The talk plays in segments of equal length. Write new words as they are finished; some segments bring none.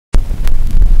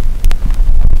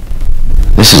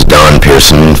This is Don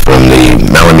Pearson from the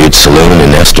Malemute Saloon in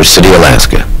Ester City,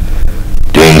 Alaska,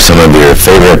 doing some of your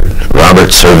favorite Robert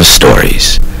Service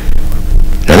stories.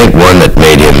 I think one that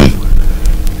made him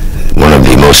one of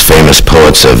the most famous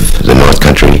poets of the North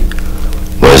Country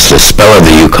was The Spell of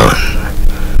the Yukon.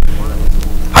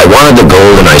 I wanted the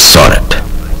gold and I sought it.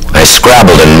 I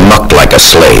scrabbled and mucked like a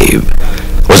slave.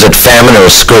 Was it famine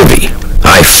or scurvy?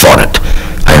 I fought it.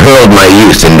 I hurled my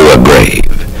youth into a grave.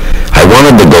 I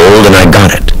wanted the gold and I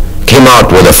got it. Came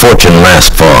out with a fortune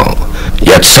last fall.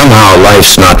 Yet somehow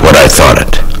life's not what I thought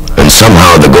it. And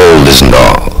somehow the gold isn't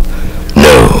all.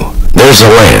 No, there's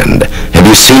a land. Have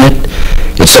you seen it?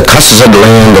 It's a cussed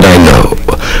land that I know.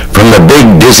 From the big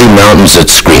dizzy mountains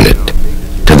that screen it,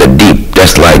 to the deep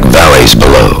death-like valleys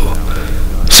below.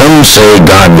 Some say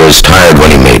God was tired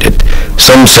when he made it.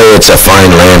 Some say it's a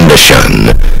fine land to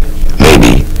shun.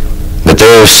 Maybe. But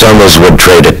there's some as would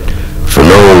trade it for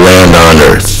no land on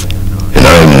earth. And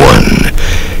I'm one.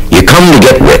 You come to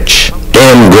get rich.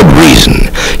 Damn good reason.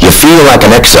 You feel like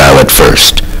an exile at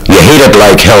first. You hate it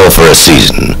like hell for a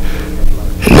season.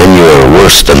 And then you're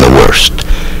worse than the worst.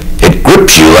 It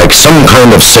grips you like some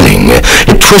kind of sinning.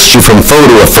 It twists you from foe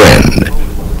to a friend.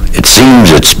 It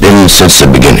seems it's been since the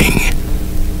beginning.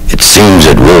 It seems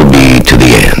it will be to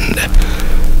the end.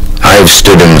 I've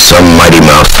stood in some mighty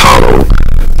mouthed hollow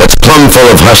that's plumb full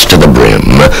of hush to the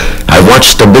brim. I've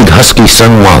watched the big husky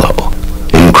sun wallow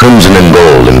in crimson and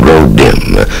gold and grow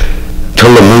dim, till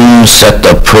the moon set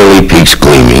the pearly peaks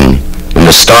gleaming, and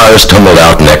the stars tumbled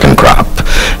out neck and crop,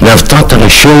 and I've thought that I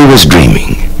surely was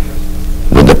dreaming,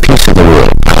 with the peace of the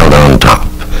world piled on top.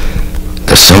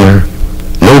 The summer,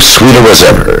 no sweeter was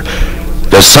ever,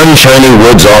 the sunshiny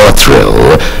woods all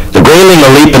a-thrill, the grayling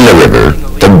a-leap in the river,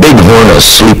 the bighorn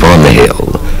asleep on the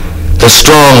hill, the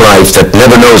strong life that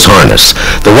never knows harness,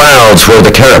 the wilds where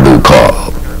the caribou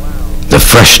call, the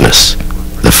freshness,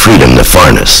 the freedom, the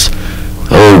farness.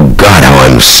 Oh God, how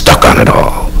I'm stuck on it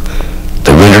all.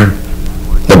 The winter,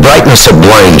 the brightness that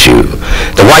blinds you,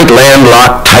 the white land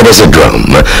locked tight as a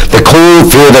drum, the cold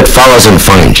fear that follows and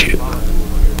finds you,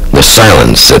 the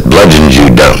silence that bludgeons you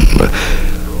dumb,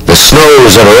 the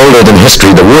snows that are older than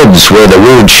history, the woods where the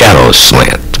weird shadows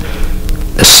slant,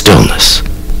 the stillness,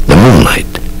 the moonlight,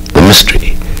 the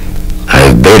mystery.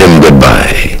 I've bade him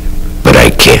goodbye, but I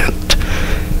can't.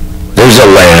 There's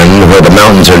a land where the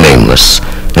mountains are nameless,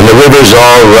 and the rivers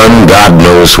all run God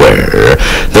knows where.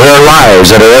 There are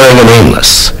lives that are erring and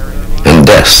aimless, and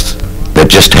deaths that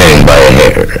just hang by a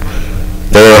hair.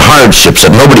 There are hardships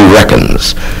that nobody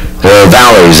reckons. There are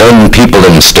valleys unpeopled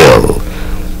and still.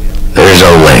 There's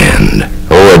a land,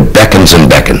 oh, it beckons and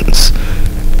beckons,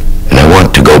 and I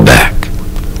want to go back,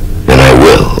 and I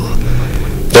will.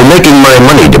 They're making my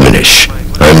money diminish.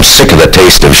 I'm sick of the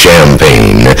taste of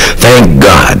champagne. Thank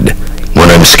God, when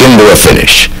I'm skinned to a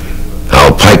finish,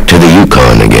 I'll pike to the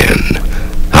Yukon again.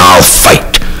 I'll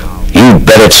fight. You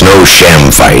bet it's no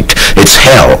sham fight. It's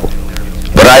hell.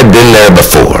 But I've been there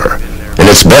before,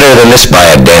 and it's better than this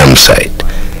by a damn sight.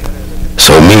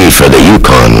 So me for the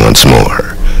Yukon once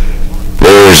more.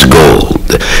 There's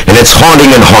gold, and it's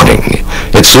haunting and haunting.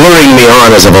 It's luring me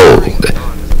on as of old.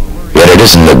 Yet it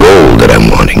isn't the gold that I'm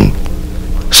wanting,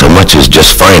 so much as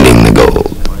just finding the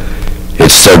gold.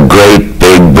 It's the great,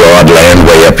 big, broad land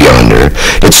way up yonder.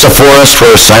 It's the forest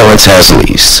where silence has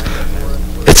lease.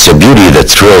 It's the beauty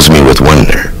that thrills me with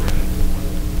wonder.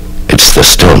 It's the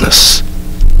stillness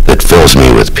that fills me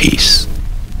with peace.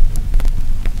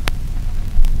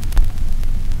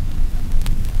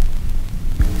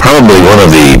 Probably one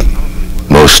of the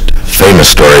most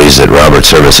famous stories that Robert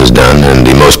Service has done, and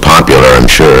the most popular, I'm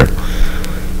sure,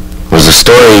 was the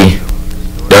story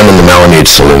done in the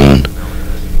Malemute Saloon,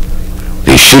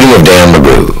 the shooting of Dan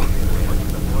McGrew.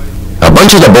 A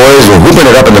bunch of the boys were whooping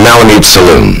it up in the Malemute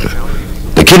Saloon.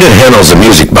 The kid that handles the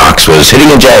music box was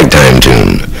hitting a jagtime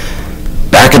tune.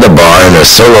 Back at the bar in a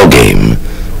solo game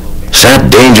sat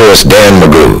dangerous Dan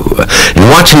McGrew, and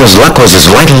watching his luck was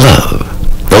his light of love,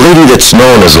 the lady that's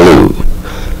known as Lou.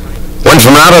 When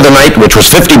from out of the night, which was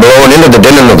 50 below, and into the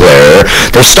din and the glare,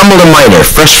 there stumbled a miner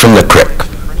fresh from the crick,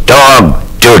 dog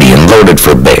dirty and loaded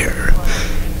for bear.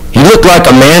 He looked like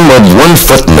a man with one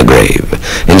foot in the grave,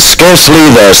 and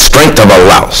scarcely the strength of a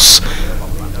louse.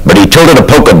 But he tilted a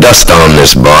poke of dust on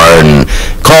this bar and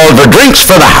called for drinks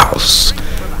for the house.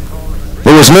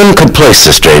 There was none could place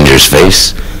the stranger's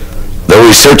face, though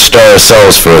we searched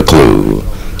ourselves for a clue.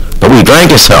 But we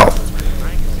drank his health,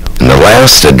 and the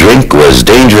last to drink was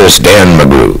dangerous Dan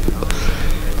McGrew.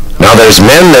 Now there's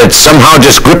men that somehow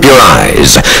just grip your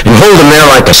eyes and hold them there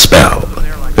like a spell,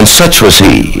 and such was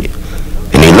he.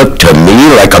 And he looked to me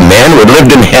like a man who had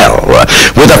lived in hell,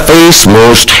 with a face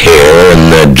most hair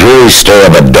and the dreary stare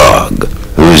of a dog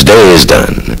whose day is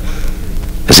done,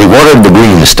 as he watered the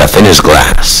green stuff in his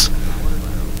glass,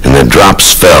 and the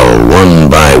drops fell one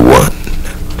by one.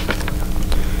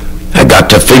 I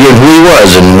got to figuring who he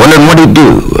was and wondering what he'd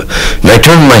do, and I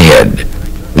turned my head,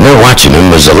 and there watching him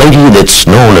was a lady that's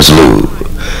known as Lou.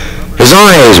 His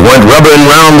eyes went rubbering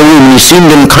round the room, and he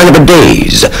seemed in kind of a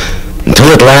daze,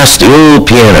 until at last the old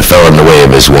piano fell in the way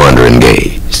of his wandering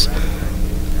gaze.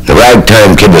 The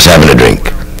ragtime kid was having a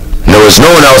drink, and there was no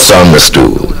one else on the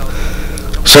stool.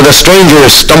 So the stranger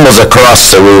stumbles across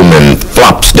the room and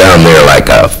flops down there like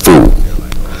a fool,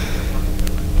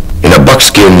 in a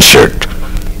buckskin shirt,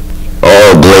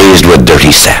 all glazed with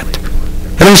dirty satin,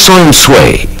 and I saw him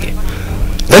sway.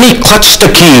 Then he clutched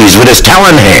the keys with his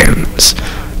talon hands.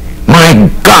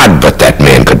 My God, but that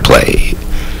man could play.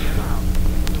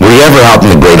 Were you ever out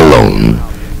in the great alone,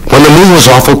 when the moon was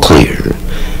awful clear,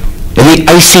 and the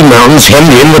icy mountains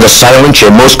hemmed in with a silence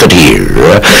you most could hear,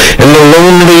 and the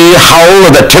lonely howl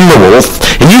of the timber wolf,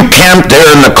 and you camped there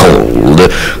in the cold,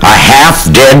 a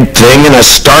half-dead thing in a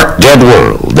stark dead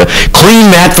world,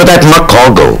 clean mad for that muck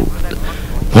called gold,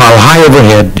 while high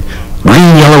overhead,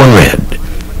 green, yellow, and red,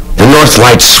 the north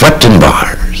lights swept in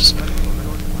bars.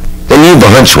 Then you've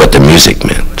a hunch what the music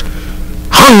meant.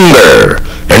 Hunger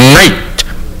and night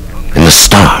and the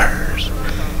stars.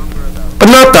 But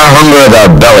not the hunger of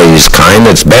the belly's kind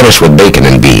that's banished with bacon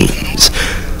and beans,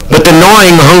 but the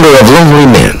gnawing hunger of lonely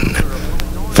men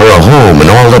for a home and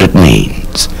all that it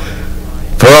means,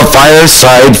 for a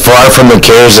fireside far from the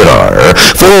cares that are,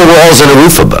 four walls and a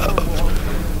roof above,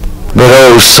 but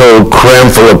oh so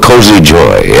crammed full of cozy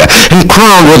joy, and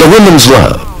crowned with a woman's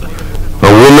love,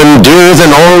 a woman dearer than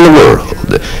all the world,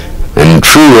 and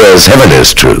true as heaven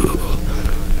is true.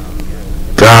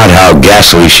 God, how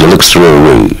ghastly she looks through her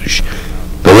rouge,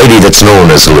 the lady that's known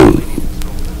as Lou.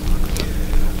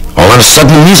 All of a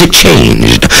sudden the music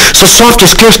changed, so soft you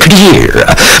scarce could hear,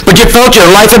 but you felt your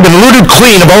life had been looted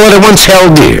clean of all that it once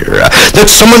held dear, that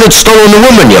someone had stolen the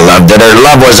woman you loved, that her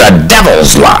love was a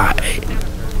devil's lie,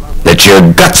 that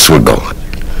your guts were gone,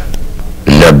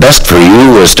 and the best for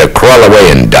you was to crawl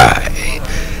away and die.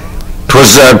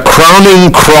 'Twas the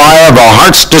crowning cry of a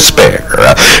heart's despair,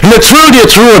 and it thrilled you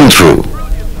through and through.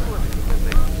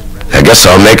 I guess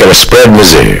I'll make it a spread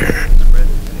misere,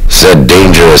 said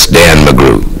dangerous Dan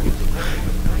McGrew.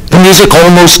 The music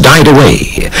almost died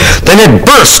away. Then it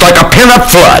burst like a pent-up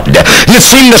flood, and it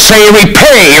seemed to say,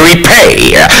 repay,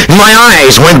 repay. And my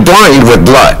eyes went blind with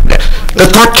blood. The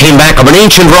thought came back of an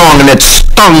ancient wrong, and it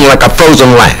stung like a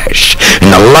frozen lash, and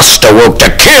the lust awoke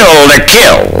to kill, to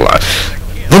kill.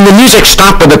 Then the music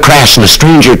stopped with a crash, and the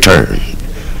stranger turned,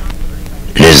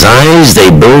 and his eyes, they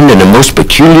burned in a most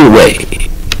peculiar way.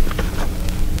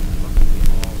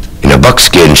 In a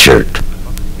buckskin shirt,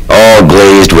 all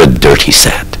glazed with dirty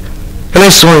satin, and I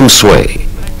saw him sway.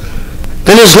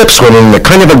 Then his lips went in a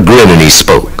kind of a grin, and he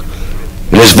spoke,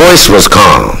 and his voice was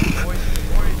calm.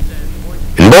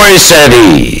 And boy, said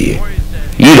he,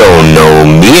 you don't know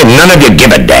me, and none of you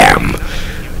give a damn.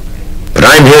 But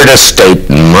I'm here to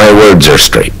state, and my words are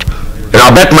straight, and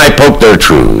I'll bet my poke they're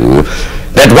true,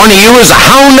 that one of you is a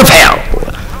hound of hell,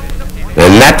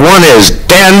 and that one is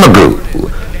Dan McGrew.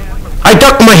 I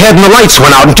ducked my head, and the lights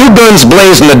went out, and two guns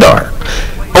blazed in the dark.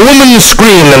 A woman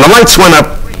screamed, and the lights went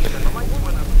up,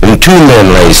 and two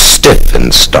men lay stiff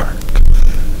and stark,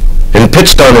 and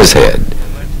pitched on his head,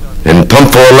 and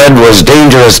pumped full of lead was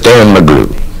dangerous Dan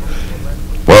McGrew,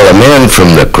 while a man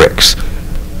from the cricks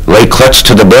lay clutched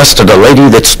to the breast of the lady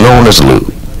that's known as Lou.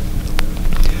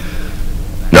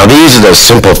 Now these are the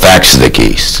simple facts of the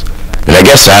case, and I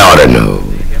guess I ought to know.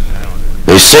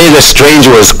 They say the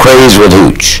stranger was crazed with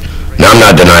hooch. Now I'm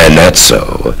not denying that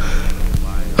so.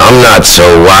 I'm not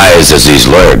so wise as these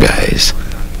lawyer guys,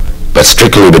 but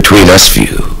strictly between us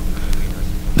few,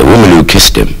 the woman who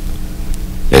kissed him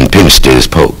and pinched his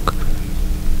poke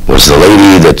was the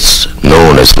lady that's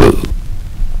known as Lou.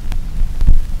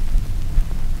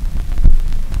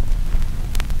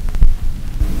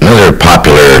 Another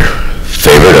popular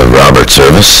favorite of Robert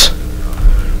Service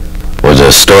was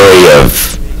a story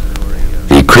of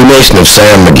the cremation of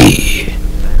Sam McGee.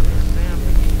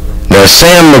 Now,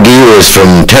 Sam McGee was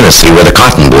from Tennessee where the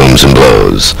cotton blooms and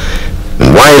blows.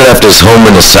 And why he left his home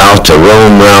in the South to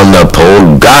roam round the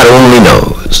pole, God only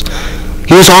knows.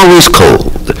 He was always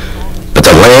cold, but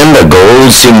the land of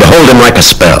gold seemed to hold him like a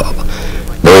spell,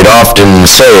 though he'd often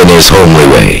say in his homely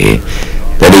way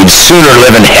that he'd sooner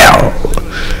live in hell.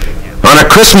 On a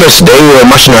Christmas day, we were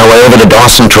mushing our way over the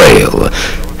Dawson Trail,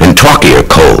 and talky or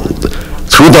cold,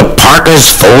 Through the parka's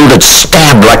fold it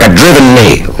stabbed like a driven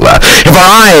nail. If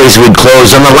our eyes would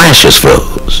close and the lashes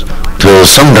froze, till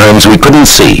sometimes we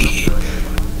couldn't see.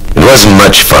 It wasn't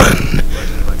much fun,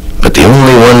 but the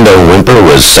only one to whimper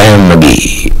was Sam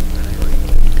McGee.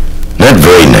 That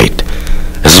very night,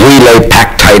 as we lay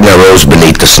packed tight in our rows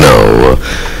beneath the snow,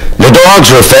 the dogs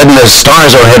were fed and the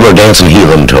stars overhead were dancing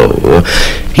heel and toe,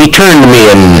 he turned to me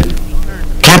and,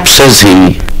 "Cap," says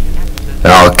he,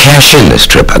 "I'll cash in this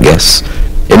trip, I guess.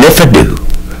 And if I do,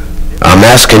 I'm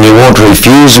asking you won't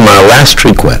refuse my last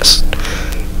request."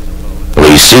 Well,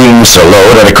 he seemed so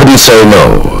low that I couldn't say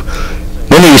no.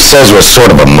 Then he says with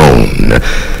sort of a moan,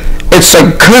 "It's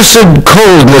a cursed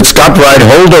cold and it's got right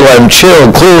hold till I'm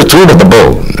chilled clear through to the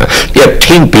bone. Yet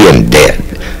 'tain't being dead.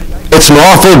 It's an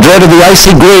awful dread of the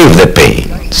icy grave that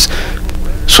pains.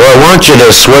 So I want you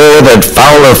to swear that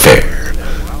foul or fair,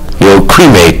 you'll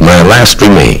cremate my last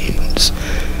remains."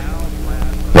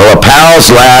 Well, a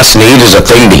pal's last need is a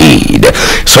thing to heed,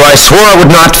 so I swore I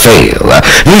would not fail.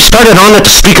 And he started on at the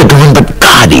speaker going, but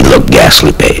God, he looked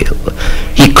ghastly pale.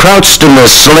 He crouched in the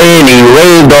sleigh and he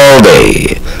raved all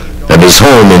day of his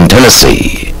home in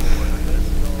Tennessee.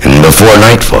 And before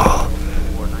nightfall,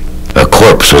 a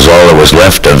corpse was all that was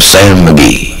left of Sam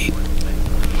McGee.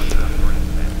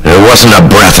 There wasn't a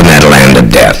breath in that land of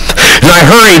death, and I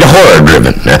hurried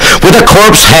horror-driven, with a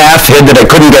corpse half hid that I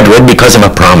couldn't get rid because of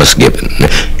a promise given.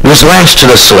 It was lashed to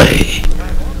the sleigh,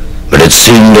 but it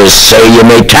seemed to say, "You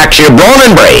may tax your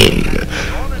blown brain,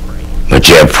 but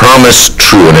you have promised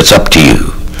true, and it's up to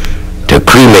you to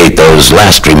cremate those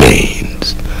last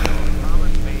remains."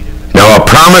 Now a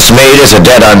promise made is a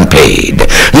debt unpaid,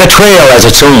 and the trail has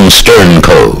its own stern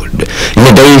code. In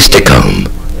the days to come,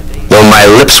 though my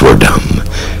lips were dumb,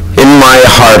 in my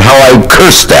heart how I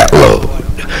cursed that load.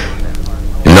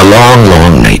 In the long,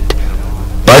 long night,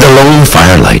 by the lone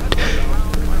firelight,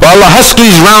 while the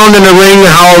huskies round in the ring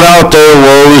howled out their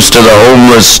woes to the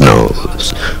homeless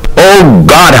snows. Oh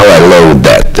God, how I loathed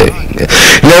that thing.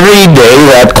 And every day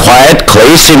that quiet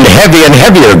clay seemed heavy and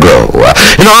heavier grow.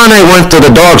 And on I went till the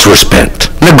dogs were spent,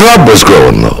 and the grub was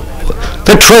growing low.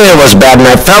 The trail was bad and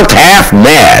I felt half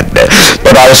mad,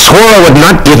 but I swore I would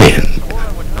not give in.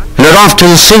 And it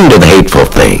often seemed to the hateful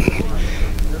thing,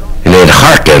 and it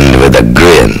hearkened with a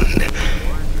grin,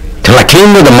 till I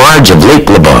came to the marge of Lake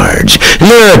Labarge, and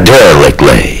there a derelict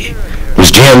lay. It was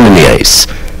jammed in the ice,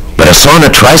 but I saw in a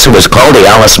trice it was called the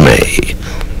Alice May.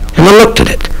 And I looked at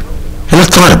it, and I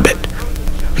thought a bit,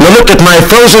 and I looked at my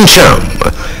frozen chum.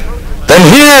 "Then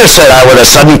here," said I with a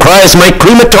sudden cry, "is my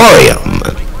crematorium."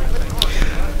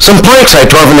 Some planks I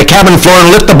tore from the cabin floor and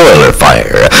lit the boiler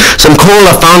fire. Some coal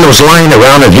I found was lying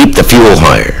around and heaped the fuel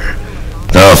higher.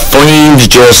 The flames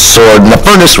just soared and the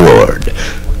furnace roared,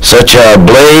 such a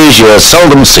blaze you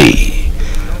seldom see.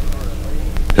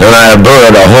 And I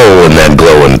burrowed a hole in that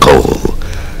glowing coal,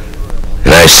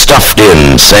 and I stuffed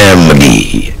in Sam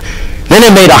McGee. Then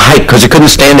I made a hike because I couldn't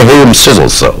stand to hear him sizzle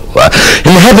so.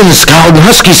 And the heavens scowled and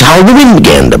huskies howled, the wind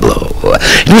began to blow.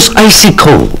 It was icy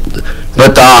cold,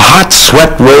 but the hot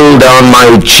sweat rolled down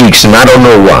my cheeks, and I don't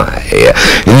know why.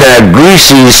 And that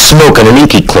greasy smoke in an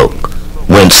inky cloak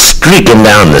went streaking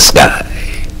down the sky.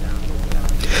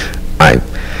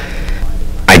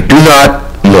 I do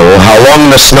not know how long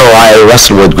in the snow I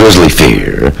wrestled with grisly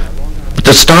fear, but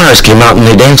the stars came out and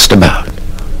they danced about.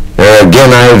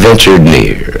 Again I ventured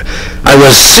near. I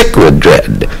was sick with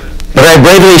dread, but I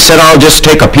bravely said, "I'll just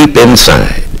take a peep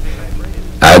inside.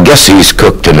 I guess he's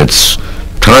cooked and it's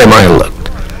time I looked."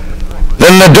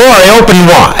 Then the door I opened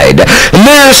wide, and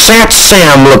there sat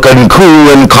Sam looking cool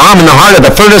and calm in the heart of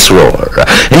the furnace roar,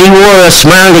 and he wore a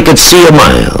smile he could see a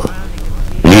mile.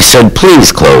 And he said,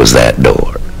 "Please close that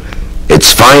door.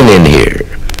 It's fine in here,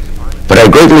 but I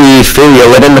greatly fear you'll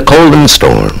let in the cold and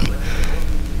storm.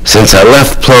 Since I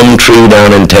left Plum Tree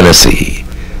down in Tennessee,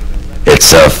 it's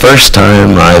the first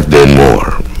time I've been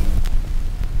warm."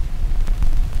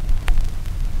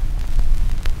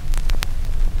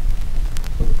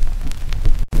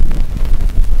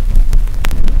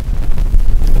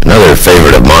 Another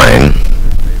favorite of mine,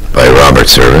 by Robert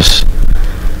Service,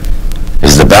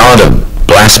 is the ballad of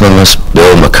Blasphemous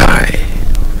Bill Mackay.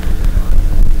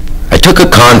 I took a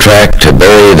contract to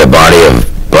bury the body of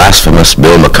Blasphemous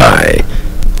Bill Mackay,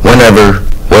 whenever,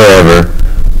 wherever,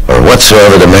 or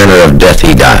whatsoever the manner of death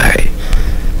he die.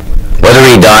 Whether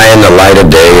he die in the light of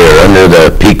day or under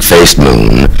the peak-faced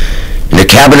moon, in a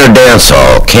cabin or dance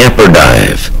hall, camp or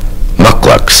dive,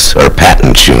 mucklucks or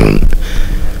patent tune,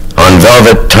 on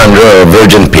velvet tundra or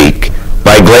virgin peak,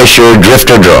 by glacier, drift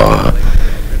or draw,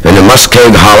 in a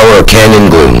muskeg hollow or canyon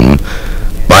gloom,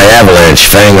 by avalanche,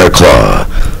 fang or claw,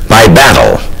 by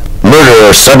battle, murder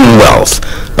or sudden wealth,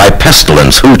 by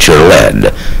pestilence hooch or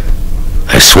lead.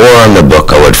 I swore on the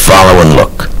book I would follow and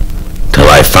look, till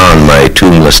I found my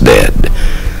tombless dead.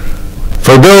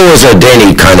 For Bill was a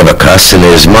dainty kind of a cuss, and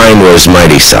his mind was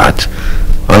mighty sot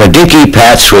on a dinky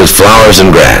patch with flowers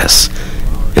and grass,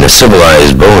 in a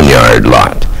civilized boneyard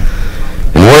lot.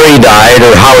 And where he died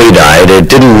or how he died, it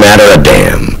didn't matter a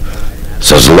damn,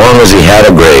 so as long as he had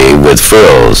a grave with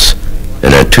frills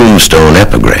and a tombstone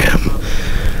epigram.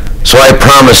 So I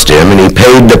promised him, and he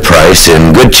paid the price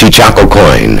in good Chichaco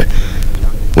coin,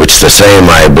 which the same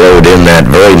I blowed in that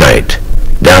very night,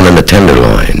 down in the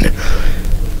Tenderloin.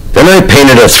 Then I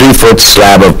painted a 3-foot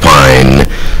slab of pine,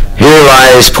 "Here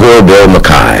lies poor Bill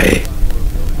Mackay,"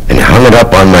 and hung it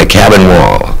up on my cabin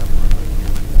wall,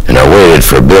 and I waited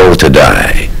for Bill to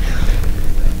die.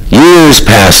 Years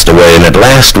passed away, and at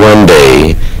last one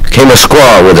day came a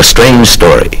squaw with a strange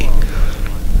story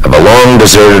of a long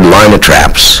deserted line of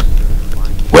traps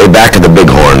way back at the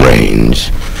Bighorn Range,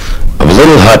 of a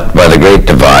little hut by the Great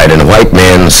Divide, and a white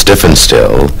man stiff and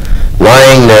still,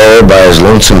 lying there by his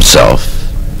lonesome self,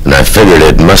 and I figured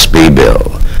it must be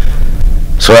Bill.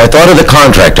 So I thought of the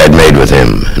contract I'd made with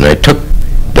him, and I took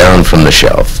down from the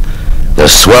shelf the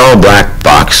swell black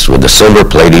box with the silver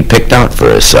plate he'd picked out for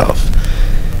himself,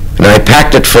 and I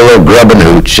packed it full of grub and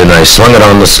hooch, and I slung it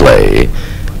on the sleigh.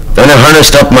 Then I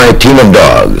harnessed up my team of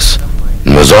dogs,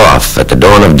 and was off at the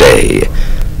dawn of day.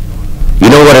 You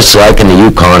know what it's like in the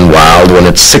Yukon wild when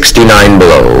it's 69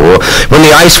 below, when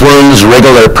the ice worms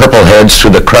wriggle their purple heads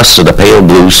through the crusts of the pale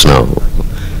blue snow,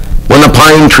 when the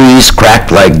pine trees crack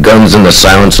like guns in the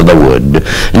silence of the wood,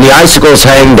 and the icicles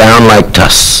hang down like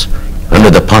tusks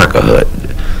under the parka hood,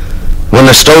 when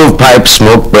the stovepipe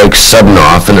smoke breaks sudden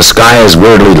off, and the sky is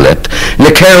weirdly lit, and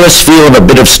the careless feel of a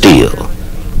bit of steel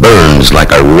burns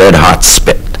like a red-hot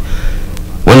spit,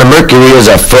 when the mercury is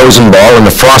a frozen ball and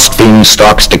the frost fiend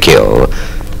stalks to kill.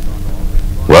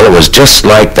 Well, it was just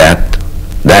like that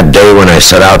day when I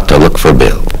set out to look for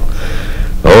Bill.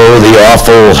 Oh, the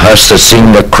awful hush that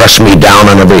seemed to crush me down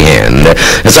on every hand,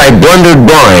 as I blundered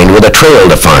blind with a trail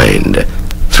to find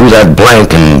through that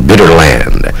blank and bitter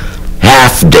land,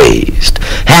 half dazed,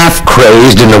 half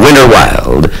crazed in the winter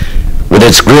wild, with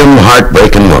its grim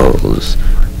heartbreaking woes,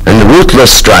 and the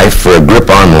ruthless strife for a grip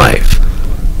on life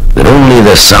that only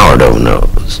the sourdough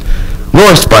knows.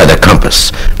 North by the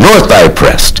compass, north I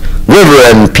pressed, river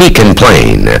and peak and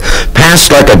plain,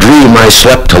 past like a dream I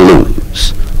slept to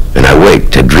lose, and I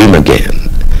waked to dream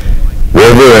again.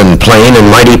 River and plain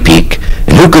and mighty peak,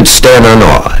 and who could stand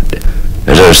unawed?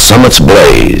 As their summits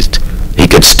blazed, he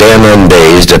could stand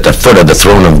undazed at the foot of the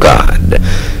throne of God.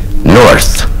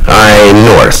 North, aye,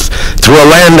 north, through a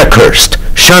land accursed,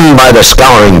 shunned by the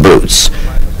scouring brutes,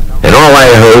 and all I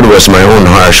heard was my own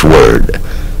harsh word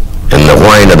and the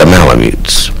whine of the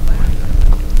Malemutes.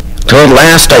 Till at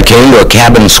last I came to a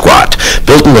cabin squat,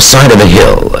 built in the side of a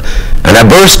hill, and I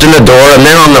burst in the door, and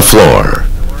there on the floor,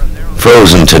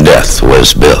 frozen to death,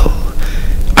 was Bill.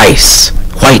 Ice,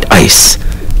 white ice,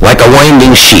 like a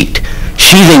winding sheet,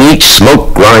 sheathing each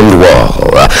smoke-grimed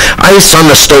wall. Ice on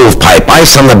the stovepipe,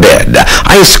 ice on the bed,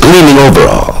 ice gleaming over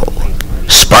all.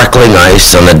 Sparkling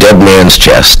ice on the dead man's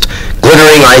chest,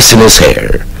 glittering ice in his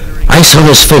hair, ice on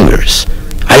his fingers,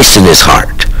 ice in his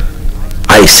heart,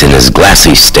 ice in his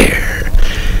glassy stare.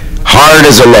 Hard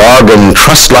as a log and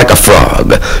trussed like a frog,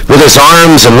 with his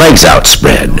arms and legs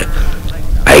outspread,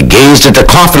 I gazed at the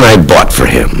coffin I'd bought for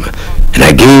him, and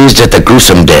I gazed at the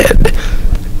gruesome dead,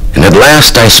 and at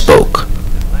last I spoke.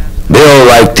 Bill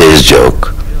liked his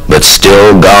joke, but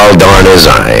still, gall darn his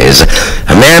eyes,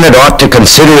 a man had ought to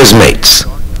consider his mates,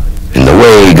 in the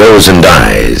way he goes and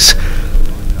dies.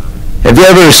 Have you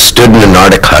ever stood in an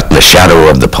Arctic hut in the shadow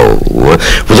of the pole,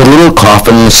 with a little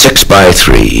coffin 6 by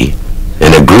 3,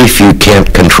 and a grief you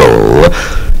can't control?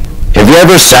 Have you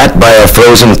ever sat by a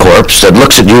frozen corpse that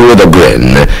looks at you with a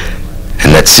grin,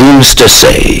 and that seems to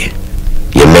say,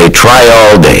 you may try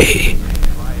all day,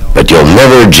 but you'll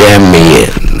never jam me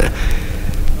in?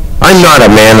 I'm not a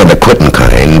man of the quitting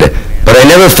kind, but I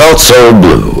never felt so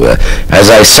blue as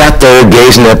I sat there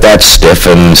gazing at that stiff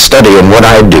and studying what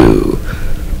I'd do.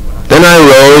 Then I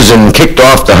rose and kicked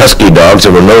off the husky dogs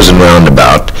that were nosing round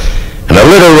about, and I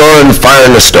lit a roaring fire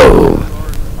in the stove,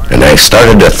 and I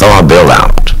started to thaw Bill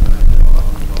out.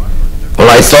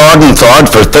 Well, I thawed and thawed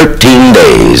for 13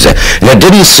 days, and it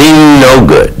didn't seem no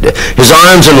good. His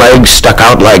arms and legs stuck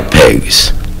out like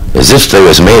pegs, as if they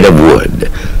was made of wood.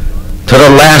 Till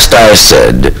at last I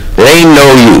said, it ain't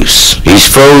no use. He's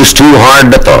froze too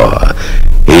hard to thaw.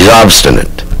 He's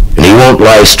obstinate, and he won't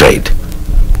lie straight.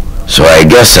 So I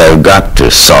guess I've got to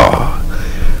saw.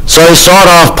 So I sawed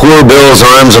off poor Bill's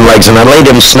arms and legs, and I laid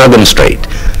him snug and straight.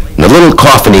 In the little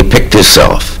coffin he picked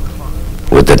himself,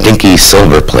 with the dinky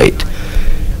silver plate.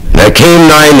 And I came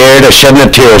nigh near to shedding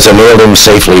a tear as I nailed him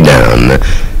safely down.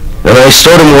 Then I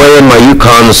stowed him away in my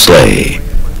Yukon sleigh,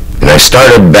 and I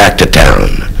started back to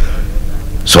town.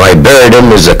 So I buried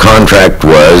him as the contract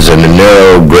was, in a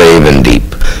narrow grave and deep.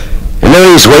 And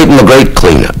there he's waiting the great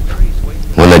cleanup,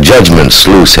 when the judgment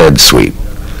sluice head sweep.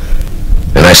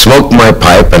 And I smoke my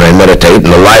pipe and I meditate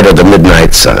in the light of the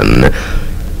midnight sun.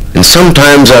 And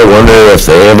sometimes I wonder if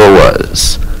there ever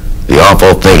was, the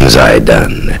awful things I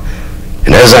done.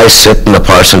 And as I sit and the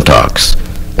parson talks,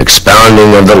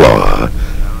 expounding of the law,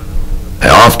 I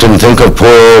often think of poor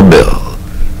old Bill,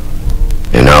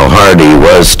 and how hard he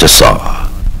was to saw.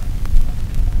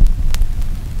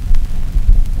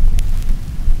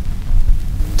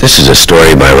 This is a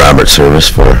story by Robert Service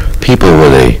for people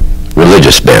with a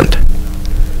religious bent.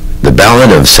 The Ballad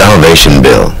of Salvation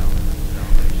Bill.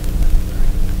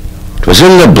 It was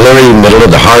in the blurry middle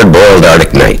of the hard-boiled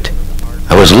Arctic night.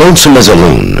 I was lonesome as a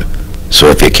loon,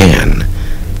 so if you can,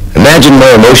 imagine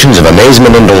my emotions of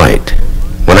amazement and delight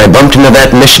when I bumped into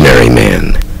that missionary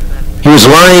man. He was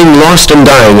lying lost and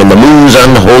dying in the moon's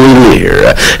unholy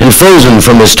leer, and frozen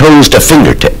from his toes to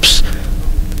fingertips.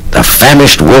 The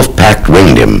famished wolf pack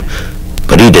ringed him,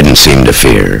 but he didn't seem to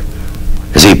fear,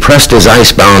 as he pressed his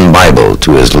ice-bound Bible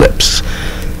to his lips.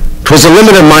 'Twas the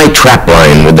limit of my trap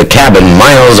line with the cabin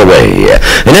miles away,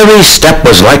 and every step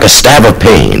was like a stab of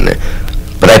pain.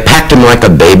 But I packed him like a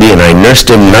baby, and I nursed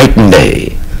him night and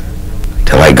day,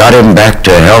 till I got him back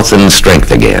to health and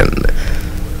strength again.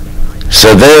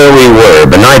 So there we were,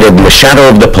 benighted in the shadow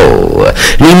of the pole,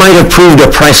 and he might have proved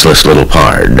a priceless little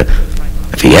pard,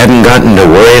 if he hadn't gotten to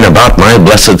worrying about my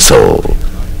blessed soul,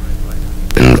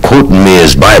 and quoting me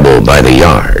his Bible by the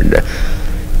yard.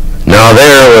 Now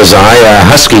there was I, a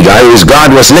husky guy whose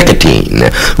God was nicotine,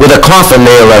 with a coffin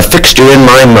nail a fixture in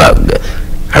my mug.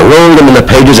 I rolled him in the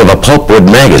pages of a pulpwood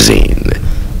magazine,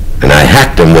 and I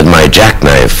hacked him with my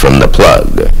jackknife from the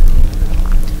plug.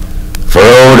 For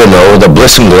oh to know the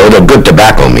bliss and glow that good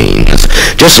tobacco means,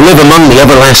 just live among the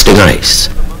everlasting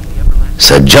ice.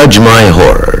 So judge my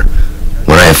horror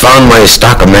when I found my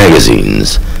stock of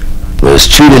magazines was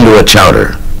chewed into a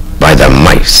chowder by the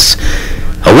mice.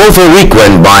 A woeful week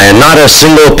went by, and not a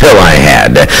single pill I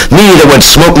had, me that would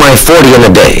smoke my 40 in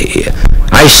a day.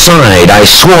 I sighed, I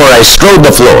swore, I strode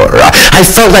the floor. I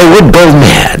felt I would go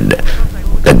mad.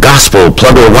 The gospel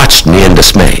plugger watched me in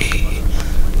dismay.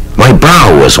 My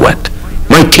brow was wet,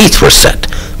 my teeth were set,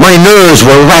 my nerves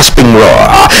were rasping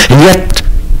raw, and yet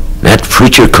that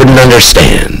preacher couldn't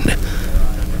understand.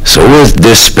 So with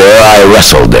despair I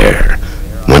wrestled there,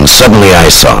 when suddenly I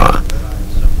saw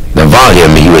the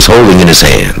volume he was holding in his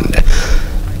hand.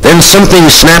 Then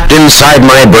something snapped inside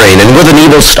my brain, and with an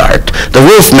evil start, the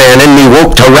wolfman in me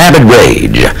woke to rabid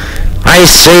rage. I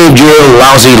saved your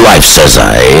lousy life, says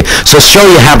I, so show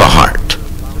you have a heart,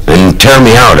 and tear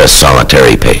me out a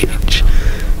solitary page.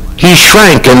 He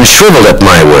shrank and shriveled at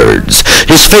my words.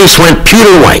 His face went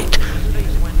pewter white.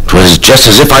 'Twas just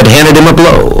as if I'd handed him a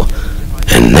blow.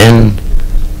 And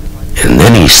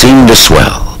then he seemed to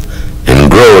swell and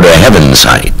grow to heaven's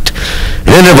height.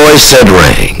 And then a voice said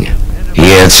rang.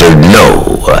 He answered,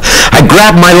 no. I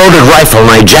grabbed my loaded rifle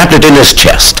and I jabbed it in his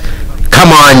chest.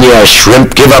 Come on, you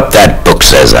shrimp, give up that book,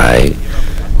 says I.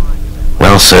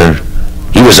 Well, sir,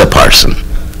 he was a parson,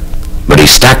 but he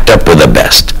stacked up with the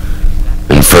best.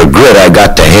 And for grit, I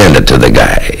got to hand it to the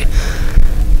guy.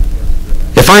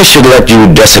 If I should let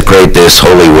you desecrate this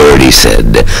holy word, he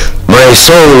said, my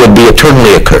soul would be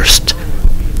eternally accursed.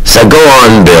 So go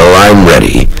on, Bill, I'm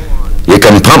ready. You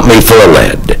can pump me full of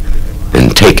lead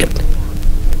and take it.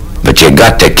 But you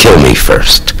got to kill me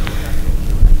first.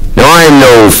 Now, I'm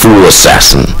no fool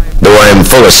assassin, though I'm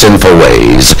full of sinful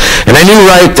ways, and I knew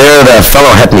right there the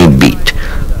fellow had me beat,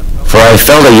 for I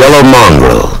felt a yellow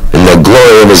mongrel in the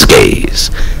glory of his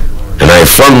gaze, and I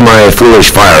flung my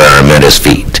foolish firearm at his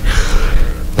feet.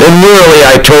 Then wearily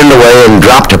I turned away and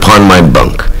dropped upon my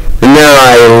bunk, and there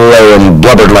I lay and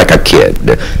blubbered like a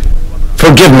kid.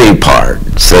 Forgive me,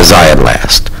 pard, says I at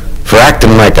last, for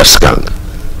acting like a skunk,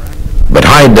 but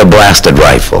hide the blasted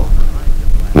rifle,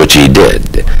 which he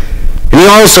did. And he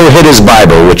also hid his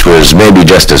Bible, which was maybe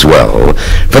just as well,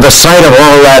 for the sight of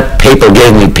all that paper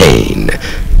gave me pain.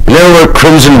 And there were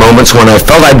crimson moments when I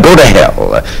felt I'd go to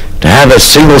hell to have a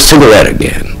single cigarette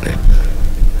again.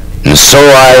 And so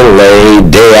I lay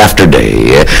day after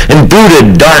day and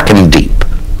brooded dark and deep,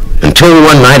 until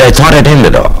one night I thought I'd end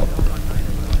it all.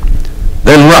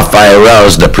 Then rough I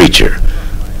aroused the preacher,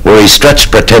 where he stretched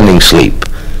pretending sleep,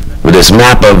 with his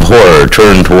map of horror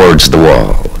turned towards the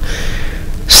wall.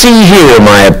 See here,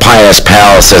 my pious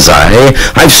pal, says I,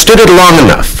 I've stood it long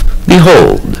enough.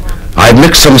 Behold, I've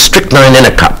mixed some strychnine in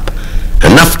a cup,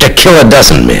 enough to kill a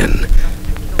dozen men.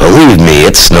 Believe me,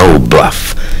 it's no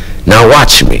bluff. Now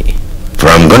watch me, for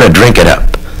I'm going to drink it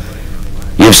up.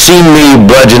 You've seen me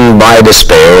bludgeoned by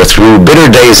despair through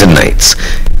bitter days and nights,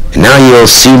 and now you'll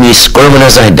see me squirming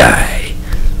as I die.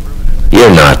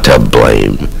 You're not to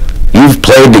blame. You've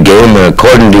played the game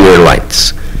according to your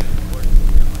lights.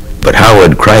 But how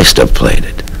would Christ have played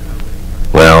it?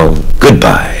 Well,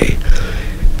 goodbye.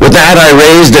 With that, I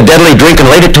raised a deadly drink and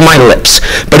laid it to my lips,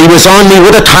 but he was on me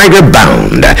with a tiger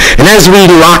bound, and as we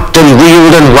locked and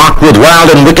reeled and rocked with wild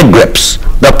and wicked grips,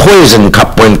 the poison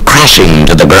cup went crashing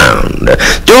to the ground.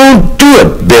 Don't do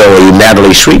it, Bill, he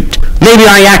madly shrieked. Maybe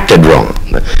I acted wrong.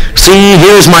 See,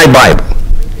 here's my Bible.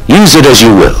 Use it as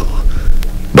you will,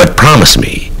 but promise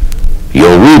me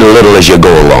you'll read a little as you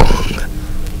go along.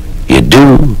 You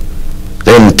do?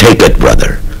 Then take it,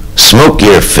 brother. Smoke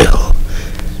your fill.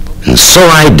 And so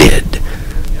I did.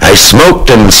 I smoked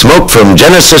and smoked from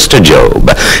Genesis to Job,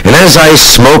 and as I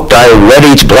smoked I read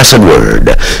each blessed word,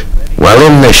 while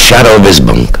in the shadow of his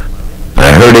bunk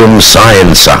I heard him sigh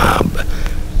and sob.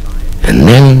 And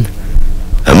then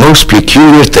a most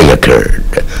peculiar thing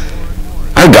occurred.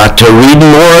 I got to reading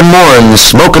more and more and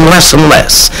smoking less and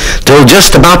less, till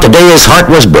just about the day his heart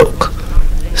was broke.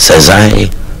 Says I,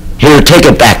 here, take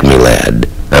it back, me lad.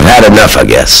 I've had enough, I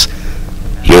guess.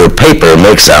 Your paper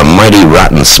makes a mighty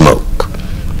rotten smoke.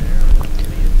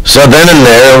 So then and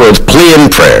there, with plea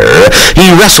and prayer, he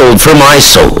wrestled for my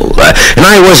soul, and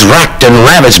I was racked and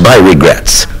ravished by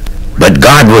regrets. But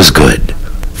God was good,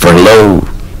 for lo,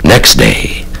 next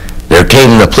day, there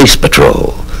came the police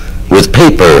patrol, with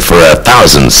paper for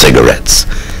 1,000 cigarettes.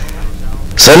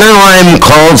 So now I'm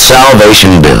called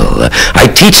Salvation Bill. I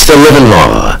teach the living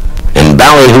law, and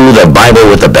ballyhoo the Bible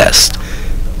with the best.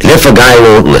 And if a guy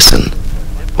won't listen,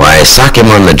 why, sock him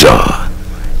on the jaw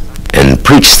and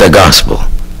preach the gospel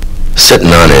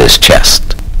sitting on his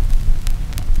chest.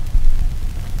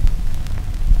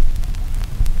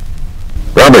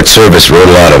 Robert Service wrote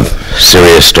a lot of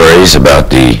serious stories about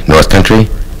the North Country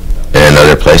and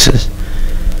other places.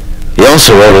 He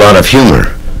also wrote a lot of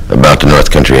humor about the North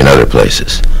Country and other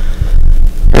places.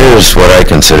 Here's what I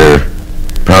consider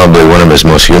probably one of his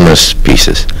most humorous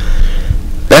pieces.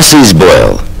 Bessie's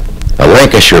Boil, a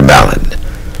Lancashire ballad.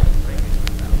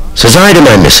 Says I to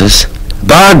my missus,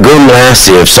 "Bog gum lass,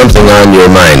 you've something on your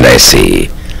mind, I see."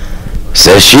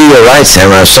 Says she, "You're right,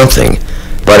 Sam, I've something,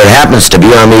 but it happens to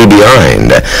be on me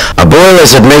behind. A boil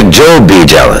as 'd make Job be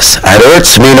jealous. It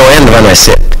hurts me no end when I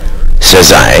sit."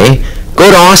 Says I,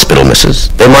 "Go to hospital, missus.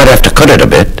 They might have to cut it a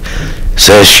bit."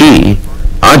 Says she,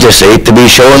 "I just ate to be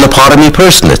showing the pot of me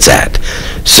person it's at."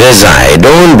 Says I,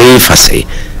 "Don't be fussy.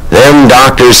 Them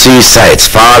doctors see sights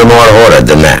far more horrid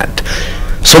than that."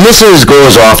 So missus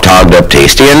goes off togged up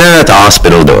tasty, and then at the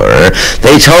hospital door,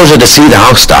 they tells her to see the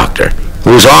house doctor,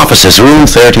 whose office is room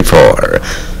 34.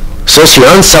 So she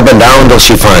hunts up and down till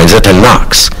she finds it and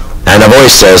knocks, and a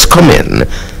voice says, "Come in."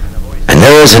 And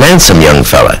there is an handsome young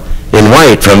fella, in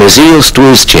white from his heels to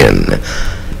his chin.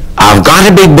 "I've got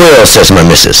a big boil," says my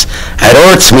missus. "It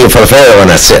hurts me for fair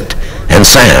when I sit. And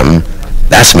Sam,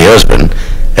 that's me husband,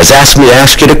 has asked me to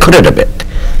ask you to cut it a bit."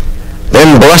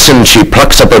 Then blushing, she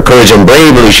plucks up her courage and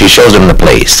bravely she shows him the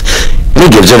place. And he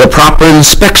gives it a proper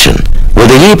inspection, with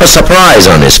a heap of surprise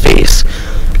on his face.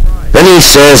 Then he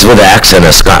says with the accent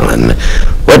of Scotland,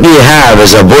 "What you have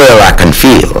is a boil I can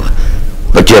feel,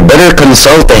 but you better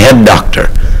consult the head doctor.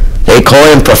 They call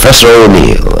him Professor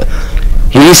O'Neill.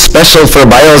 He's special for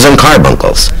biles and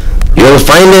carbuncles. You'll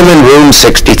find him in room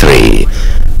 63.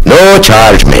 No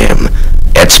charge, ma'am.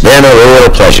 It's been a real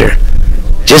pleasure.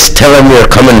 Just tell him you're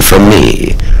coming from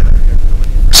me."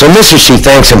 So missus, she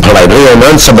thanks him politely and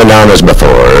runs up and down as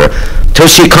before, till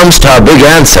she comes to a big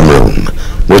handsome room,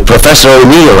 with Professor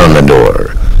O'Neill on the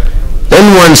door.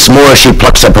 Then once more she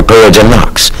plucks up her courage and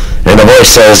knocks, and the voice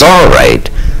says, "All right."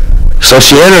 So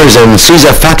she enters and sees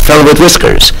a fat fellow with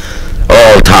whiskers,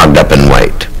 all togged up in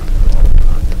white.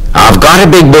 "I've got a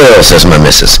big boil," says my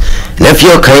missus, "and if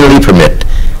you'll kindly permit,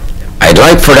 I'd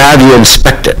like for to have you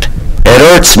inspect it. It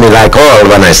hurts me like oil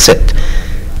when I sit."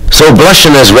 So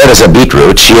blushing as red as a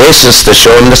beetroot, she hastens to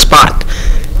show him the spot.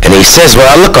 And he says, with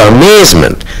a look of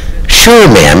amazement, "Sure,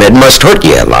 ma'am, it must hurt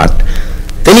you a lot."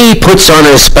 Then he puts on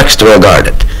his specs to regard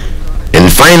it.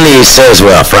 And finally he says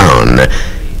with a frown,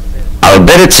 "I'll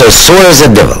bet it's as sore as a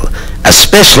devil,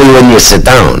 especially when you sit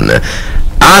down.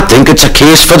 I think it's a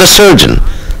case for the surgeon.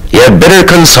 You'd better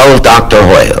consult Dr.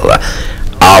 Hoyle.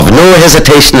 I've no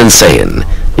hesitation in saying,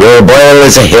 your boil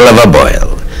is a hell of a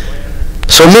boil."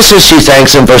 So Mrs. she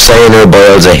thanks him for saying her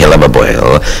boil's a hell of a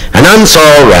boil, and hunts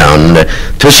all round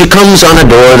till she comes on a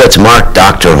door that's marked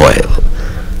Dr. Hoyle.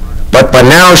 But by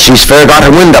now she's fair got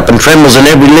her wind up and trembles in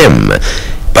every limb.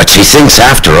 But she thinks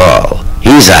after all,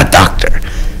 he's a doctor.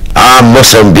 I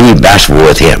mustn't be bashful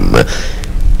with him.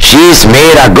 She's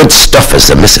made a good stuff as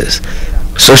the missus.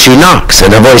 So she knocks,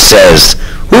 and a voice says,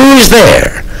 "Who's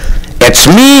there?" "It's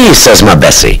me," says my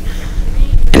Bessie.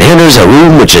 And enters a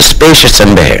room which is spacious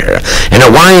and bare, and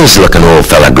a wise-looking old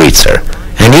fella greets her,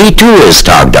 and he too is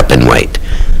togged up in white.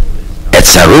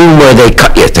 "It's a room where they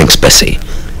cut you," thinks Bessie,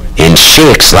 and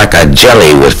shakes like a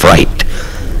jelly with fright.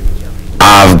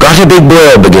 "I've got a big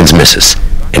boil," begins Missus,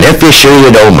 "and if you're sure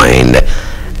you don't mind,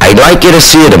 I'd like you to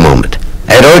see it a moment.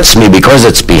 It hurts me because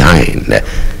it's behind."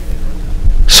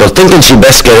 So thinking she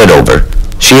best get it over,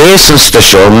 she hastens to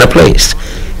show him the place.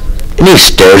 And he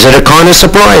stares at her kind of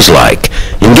surprised-like,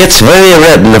 and gets very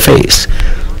red in the face.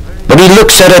 But he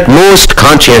looks at it most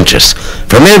conscientious,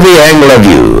 from every angle of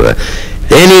view.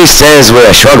 Then he says with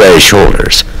a shrug of his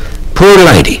shoulders, "Poor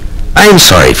lady, I'm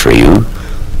sorry for you.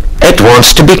 It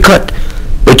wants to be cut,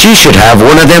 but you should have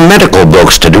one of them medical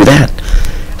blokes to do that.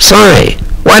 Sorry,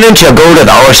 why don't you go to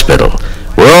the hospital,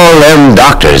 where all them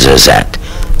doctors is at?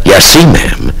 You see,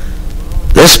 ma'am,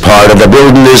 this part of the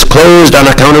building is closed on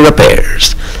account of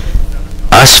repairs.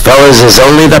 Us fellas is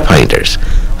only the painters,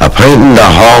 a painting the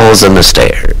halls and the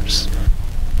stairs.